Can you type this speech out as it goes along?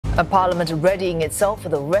Parliament readying itself for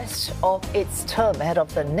the rest of its term ahead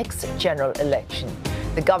of the next general election.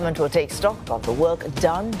 The government will take stock of the work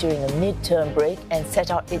done during a mid-term break and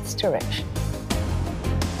set out its direction.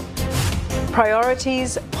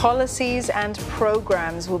 Priorities, policies and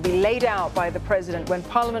programmes will be laid out by the President when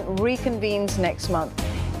Parliament reconvenes next month.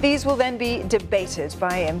 These will then be debated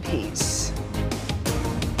by MPs.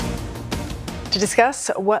 To discuss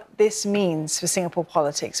what this means for Singapore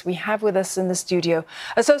politics, we have with us in the studio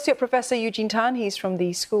Associate Professor Eugene Tan. He's from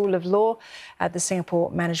the School of Law at the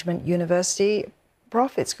Singapore Management University.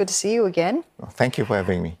 Prof, it's good to see you again. Well, thank you for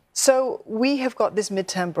having me. So we have got this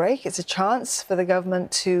midterm break. It's a chance for the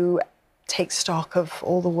government to take stock of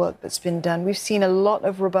all the work that's been done. We've seen a lot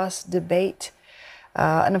of robust debate.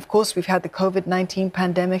 And of course, we've had the COVID-19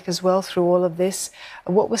 pandemic as well through all of this.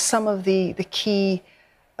 What were some of the key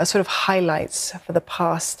sort of highlights for the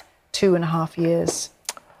past 2.5 years?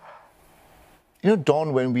 You know,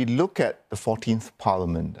 Dawn, when we look at the 14th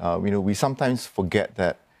Parliament, we sometimes forget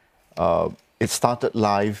that it started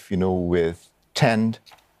live, with 10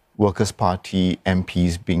 Workers' Party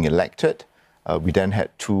MPs being elected. We then had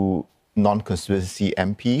 2 non-constituency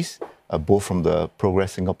MPs, both from the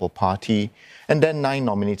Progress Singapore Party, and then 9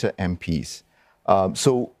 nominated MPs.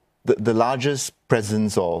 So the largest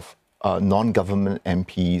presence of non-government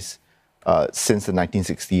MPs since the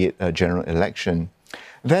 1968 general election.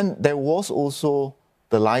 Then there was also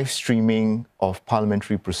the live streaming of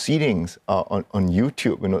parliamentary proceedings on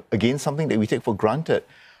YouTube, again, something that we take for granted.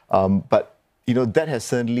 But that has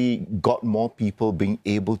certainly got more people being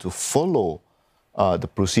able to follow the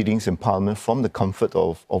proceedings in Parliament from the comfort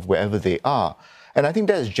of wherever they are. And I think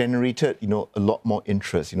that has generated, a lot more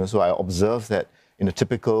interest. So I observed that in a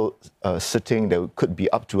typical sitting, there could be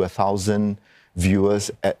up to 1,000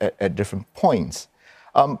 viewers at different points.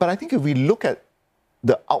 But I think if we look at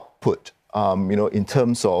the output, in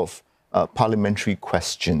terms of parliamentary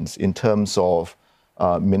questions, in terms of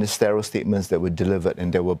ministerial statements that were delivered,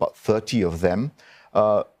 and there were about 30 of them,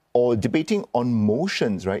 or debating on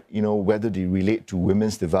motions, right? Whether they relate to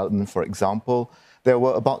women's development, for example, there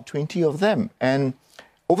were about 20 of them. And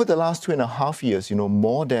over the last 2.5 years,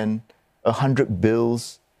 more than 100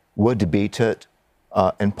 bills were debated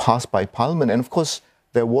and passed by Parliament. And of course,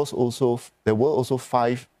 there were also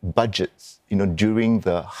 5 budgets, during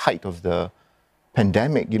the height of the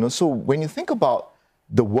pandemic. So when you think about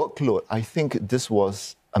the workload, I think this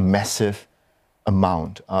was a massive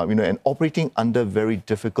amount, and operating under very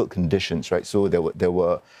difficult conditions, right? So there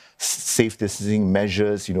were safe distancing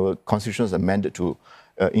measures, Constitution was amended to,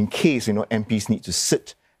 in case, MPs need to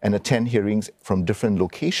sit and attend hearings from different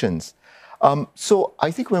locations. So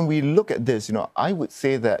I think when we look at this, I would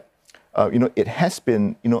say that, it has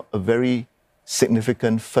been, a very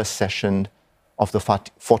significant first session of the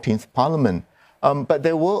 14th Parliament. But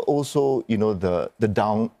there were also, the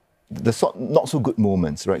not so good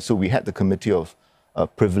moments, right? So we had the Committee of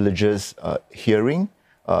Privileges hearing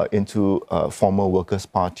into former Workers'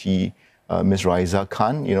 Party, Ms. Raisa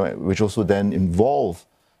Khan, which also then involved,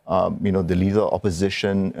 the leader of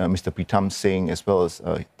opposition, Mr. Pritam Singh, as well as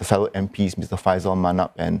the fellow MPs, Mr. Faisal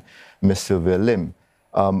Manap and Ms. Sylvia Lim.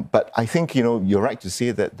 But I think, you're right to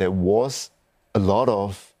say that there was a lot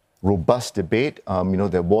of robust debate.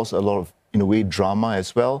 There was a lot of, in a way, drama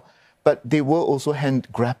as well. But they were also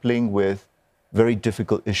grappling with very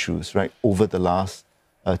difficult issues, right, over the last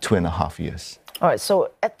 2.5 years. All right, so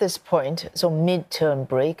at this point, so mid-term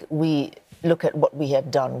break, we look at what we have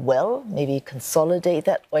done well, maybe consolidate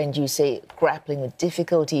that, and you say grappling with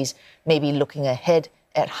difficulties, maybe looking ahead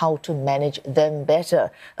at how to manage them better.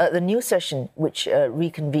 The new session, which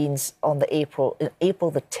reconvenes on the April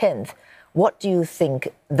the 10th, what do you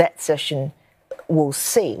think that session will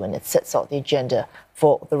say when it sets out the agenda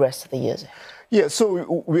for the rest of the years? Yeah,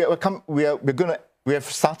 so we have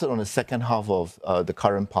started on the second half of the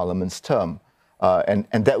current Parliament's term,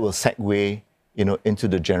 and that will segue, into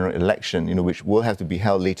the general election, which will have to be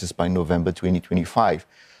held latest by November 2025.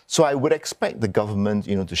 So I would expect the government,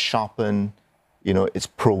 to sharpen, its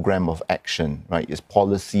program of action, right, its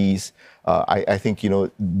policies. I think,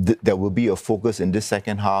 there will be a focus in this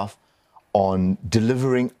second half on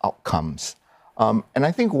delivering outcomes. And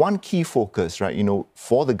I think one key focus, right,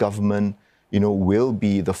 for the government, will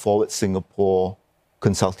be the Forward Singapore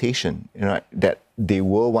consultation, that they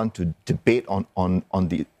will want to debate on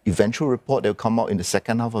the eventual report that will come out in the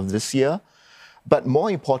second half of this year. But more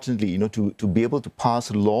importantly, to be able to pass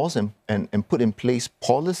laws and put in place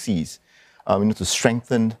policies, to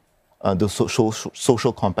strengthen the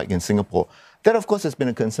social compact in Singapore. That, of course, has been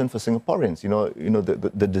a concern for Singaporeans.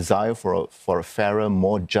 The desire for a fairer,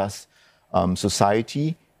 more just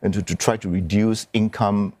society and to try to reduce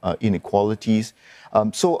income inequalities.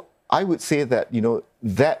 So I would say that,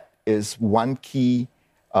 that is one key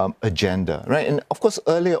agenda, right? And of course,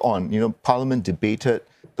 earlier on, Parliament debated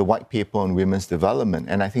the white paper on women's development,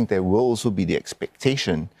 and I think there will also be the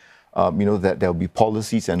expectation, that there will be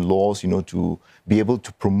policies and laws, to be able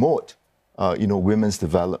to promote, women's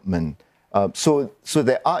development. So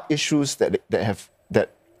there are issues that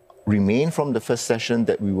remain from the first session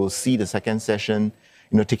that we will see the second session,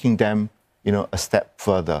 taking them, a step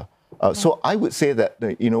further. So I would say that,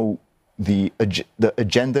 the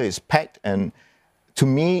agenda is packed, and to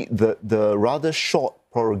me, the rather short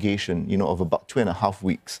prorogation, of about 2.5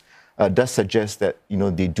 weeks, does suggest that,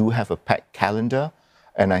 they do have a packed calendar.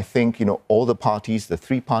 And I think, all the parties, the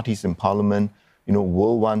three parties in Parliament,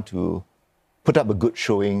 will want to put up a good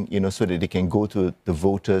showing, so that they can go to the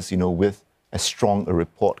voters, with as strong a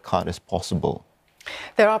report card as possible.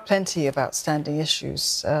 There are plenty of outstanding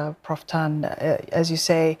issues, Prof. Tan. As you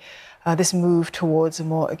say, this move towards a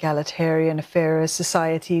more egalitarian, a fairer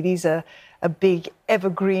society, these are big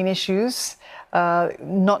evergreen issues,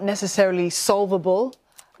 not necessarily solvable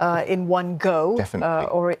in one go,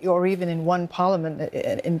 or even in one parliament,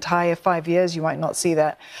 an entire 5 years, you might not see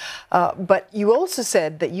that. But you also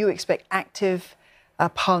said that you expect active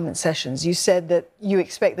parliament sessions. You said that you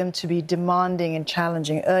expect them to be demanding and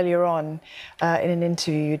challenging earlier on in an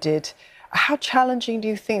interview you did. How challenging do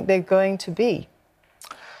you think they're going to be?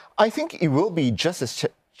 I think it will be just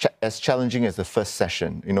as challenging as the first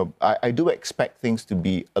session. I do expect things to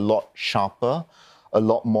be a lot sharper, a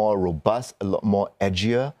lot more robust, a lot more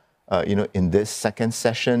edgier, in this second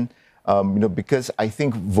session, because I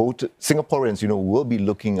think Singaporeans, will be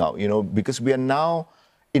looking out, because we are now,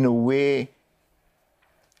 in a way,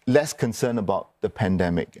 less concerned about the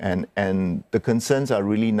pandemic. And the concerns are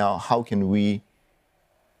really now, how can we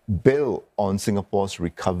build on Singapore's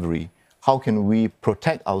recovery? How can we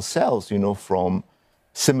protect ourselves, from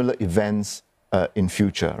similar events in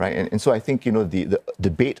future, right? And so I think, the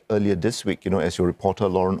debate earlier this week, as your reporter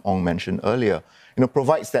Lauren Ong mentioned earlier,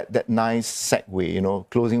 provides that nice segue,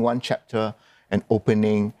 closing one chapter and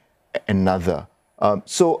opening another.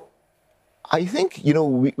 So I think,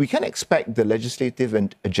 we can expect the legislative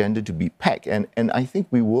agenda to be packed, and I think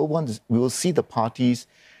we will see the parties,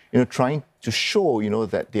 trying to show,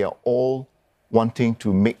 that they are all wanting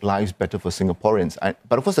to make lives better for Singaporeans.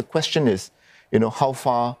 But of course, the question is, how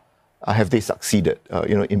far have they succeeded,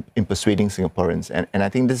 in persuading Singaporeans? And I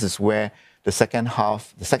think this is where the second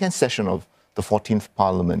session of the 14th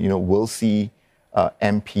Parliament, will see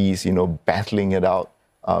MPs, battling it out,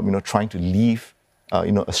 trying to leave,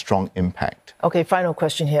 a strong impact. Okay, final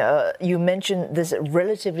question here. You mentioned this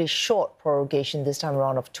relatively short prorogation this time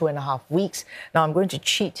around of 2.5 weeks. Now, I'm going to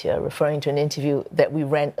cheat here, referring to an interview that we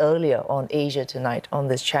ran earlier on Asia Tonight on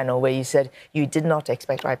this channel, where you said you did not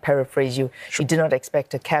expect, I paraphrase you, you did not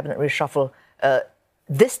expect a cabinet reshuffle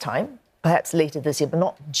this time, perhaps later this year, but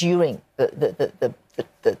not during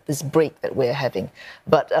this break that we're having.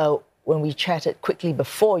 But when we chatted quickly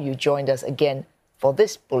before you joined us again for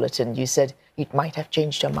this bulletin, you said you might have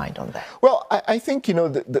changed your mind on that. Well, I think,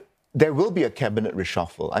 there will be a cabinet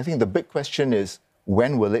reshuffle. I think the big question is,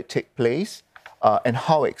 when will it take place and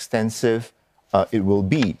how extensive it will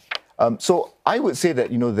be? So I would say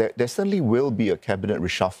that, there certainly will be a cabinet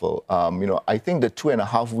reshuffle. I think the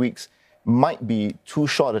 2.5 weeks might be too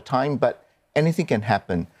short a time, but anything can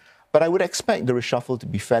happen. But I would expect the reshuffle to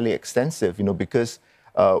be fairly extensive, because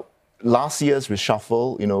last year's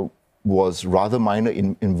reshuffle, was rather minor,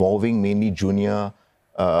 involving mainly junior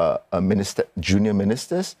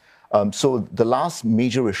ministers. So the last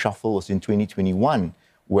major reshuffle was in 2021,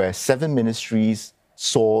 where 7 ministries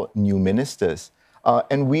saw new ministers.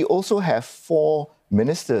 And we also have 4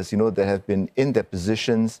 ministers, that have been in their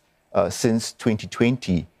positions since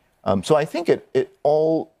 2020. So I think it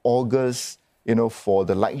all augurs, for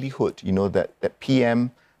the likelihood, that PM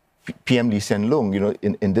Lee Hsien Loong,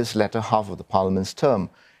 in this latter half of the Parliament's term,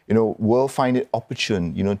 will find it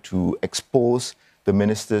opportune, to expose the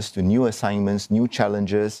ministers to new assignments, new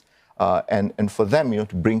challenges, and for them,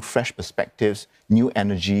 to bring fresh perspectives, new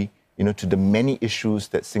energy, to the many issues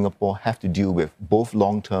that Singapore have to deal with, both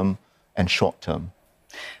long-term and short-term.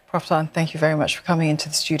 Prof. Tan, thank you very much for coming into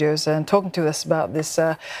the studios and talking to us about this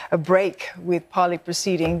a break with parliament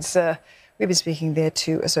proceedings. We've been speaking there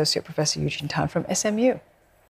to Associate Professor Eugene Tan from SMU.